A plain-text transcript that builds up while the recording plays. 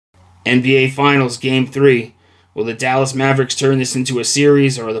NBA Finals Game 3. Will the Dallas Mavericks turn this into a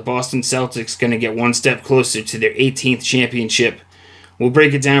series, or are the Boston Celtics going to get one step closer to their 18th championship? We'll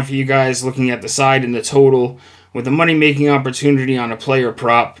break it down for you guys, looking at the side and the total, with a money-making opportunity on a player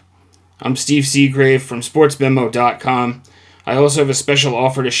prop. I'm Steve Seagrave from SportsMemo.com. I also have a special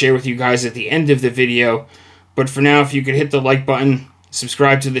offer to share with you guys at the end of the video, but for now, if you could hit the like button,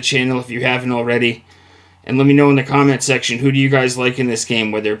 subscribe to the channel if you haven't already, and let me know in the comment section, who do you guys like in this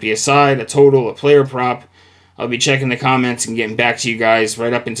game, whether it be a side, a total, a player prop. I'll be checking the comments and getting back to you guys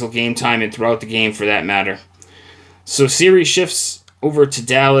right up until game time and throughout the game for that matter. So series shifts over to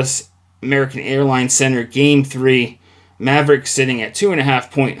Dallas American Airlines Center, Game 3. Mavericks sitting at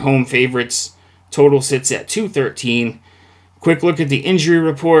 2.5-point home favorites. Total sits at 213. Quick look at the injury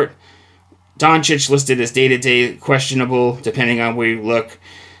report. Doncic listed as day-to-day questionable, depending on where you look.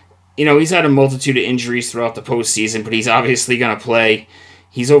 You know, he's had a multitude of injuries throughout the postseason, but he's obviously going to play.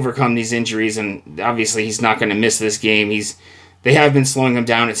 He's overcome these injuries, and obviously he's not going to miss this game. They have been slowing him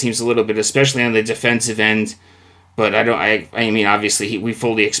down, it seems, a little bit, especially on the defensive end. But I mean, obviously, we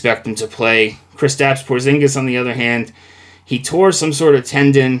fully expect him to play. Kristaps Porzingis, on the other hand, he tore some sort of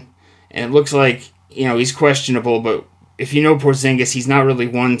tendon, and it looks like, you know, he's questionable. But if you know Porzingis, he's not really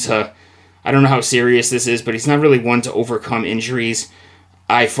one to, I don't know how serious this is, but he's not really one to overcome injuries.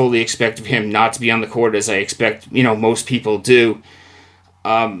 I fully expect him not to be on the court, as I expect, you know, most people do.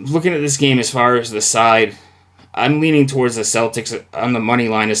 Looking at this game as far as the side, I'm leaning towards the Celtics on the money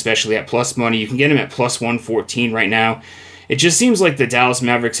line, especially at plus money. You can get them at plus 114 right now. It just seems like the Dallas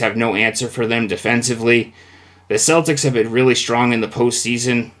Mavericks have no answer for them defensively. The Celtics have been really strong in the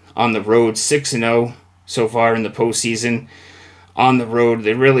postseason on the road, 6-0 so far in the postseason. On the road,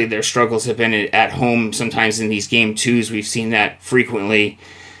 their struggles have been at home. Sometimes in these game twos, we've seen that frequently.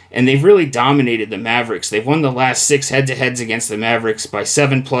 And they've really dominated the Mavericks. They've won the last 6 head-to-heads against the Mavericks by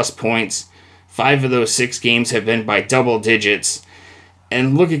 7+ points. 5 of those 6 games have been by double digits.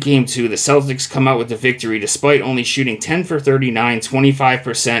 And look at Game 2. The Celtics come out with the victory despite only shooting 10 for 39,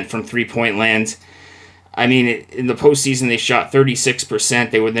 25% from three-point land. I mean, in the postseason, they shot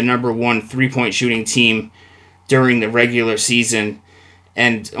 36%. They were the number 1 three-point shooting team during the regular season,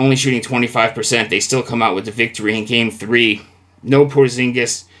 and only shooting 25%, they still come out with the victory in Game 3. No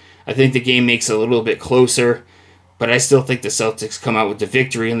Porzingis. I think the game makes it a little bit closer, but I still think the Celtics come out with the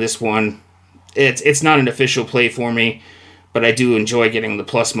victory in this one. It's not an official play for me, but I do enjoy getting the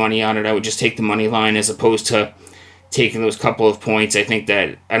plus money on it. I would just take the money line as opposed to taking those couple of points. I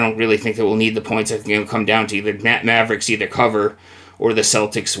don't really think that we'll need the points. I think it'll come down to either Mavericks either cover or the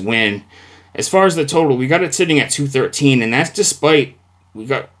Celtics win. As far as the total, we got it sitting at 213, and that's despite we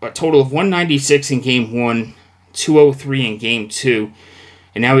got a total of 196 in Game 1, 203 in Game 2,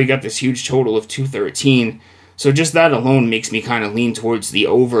 and now we got this huge total of 213. So just that alone makes me kind of lean towards the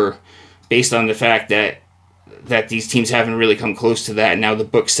over, based on the fact that these teams haven't really come close to that, and now the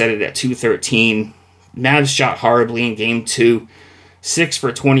book set it at 213. Mavs shot horribly in Game 2, 6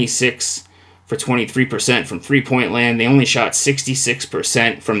 for 26 for 23% from three-point land. They only shot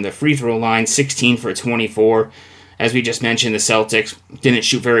 66% from the free throw line, 16 for 24. As we just mentioned, the Celtics didn't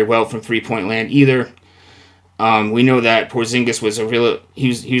shoot very well from three-point land either. We know that Porzingis was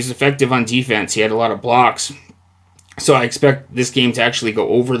he was effective on defense. He had a lot of blocks. So I expect this game to actually go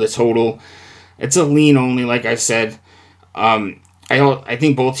over the total. It's a lean only, like I said. I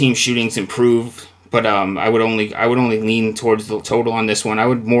think both teams' shootings improved. But I would only lean towards the total on this one. I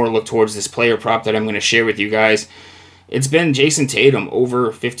would more look towards this player prop that I'm going to share with you guys. It's been Jayson Tatum, over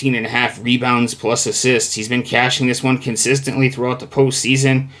 15.5 rebounds plus assists. He's been cashing this one consistently throughout the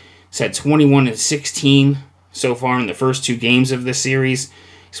postseason. He's had 21 and 16 so far in the first 2 games of this series.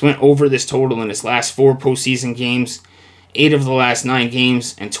 He's went over this total in his last 4 postseason games, 8 of the last 9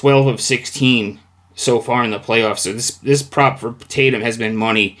 games, and 12 of 16 so far in the playoffs. So this prop for Tatum has been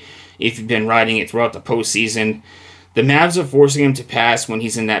money if you've been riding it throughout the postseason. The Mavs are forcing him to pass when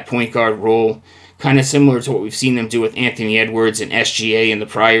he's in that point guard role, kind of similar to what we've seen them do with Anthony Edwards and SGA in the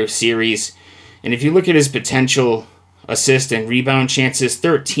prior series. And if you look at his potential assist and rebound chances,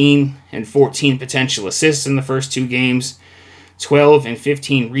 13 and 14 potential assists in the first 2 games, 12 and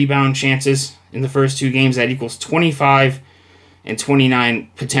 15 rebound chances in the first 2 games. That equals 25 and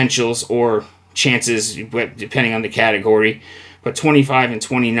 29 potentials or chances, depending on the category. But 25 and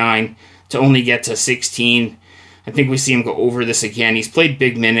 29 to only get to 16. I think we see him go over this again. He's played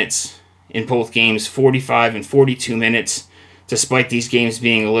big minutes in both games, 45 and 42 minutes, despite these games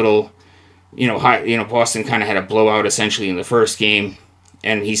being a little, high. Boston kind of had a blowout essentially in the first game,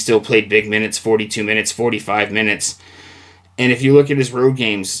 and he still played big minutes, 42 minutes, 45 minutes. And if you look at his road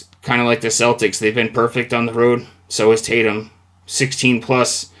games, kind of like the Celtics, they've been perfect on the road. So is Tatum, 16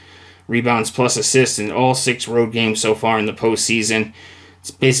 plus rebounds plus assists in all 6 road games so far in the postseason.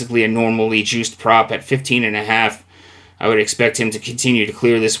 It's basically a normally juiced prop at 15.5. I would expect him to continue to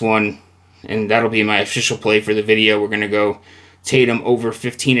clear this one, and that'll be my official play for the video. We're going to go Tatum over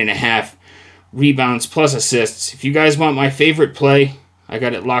 15.5 rebounds plus assists. If you guys want my favorite play, I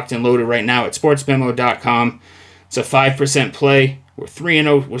got it locked and loaded right now at sportsmemo.com. It's a 5% play. We're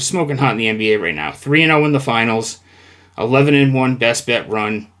 3-0. We're smoking hot in the NBA right now. 3-0 in the finals. 11-1 best bet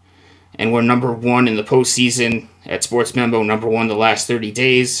run. And we're number 1 in the postseason at Sports Memo, number 1 the last 30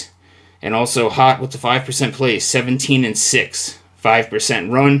 days. And also hot with the 5% plays, 17-6,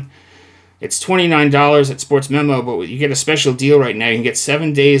 5% run. It's $29 at Sports Memo, but you get a special deal right now. You can get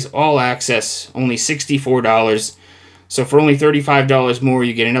 7 days all access, only $64. So for only $35 more,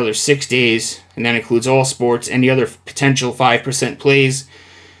 you get another 6 days, and that includes all sports, any other potential 5% plays.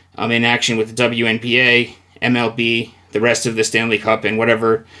 I'm in action with the WNBA, MLB, the rest of the Stanley Cup, and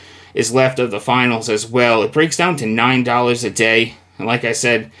whatever is left of the finals as well. It breaks down to $9 a day. And like I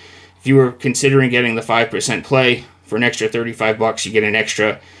said, if you were considering getting the 5% play, for an extra $35, you get an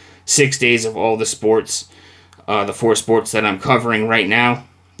extra 6 days of all the sports, the 4 sports that I'm covering right now.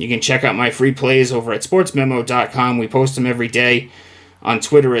 You can check out my free plays over at sportsmemo.com. We post them every day on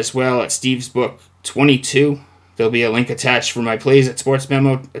Twitter as well at StevesBook22. There'll be a link attached for my plays at Sports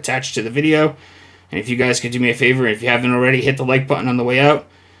Memo attached to the video. And if you guys could do me a favor, if you haven't already, hit the like button on the way out.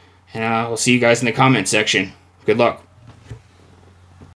 And we'll see you guys in the comment section. Good luck.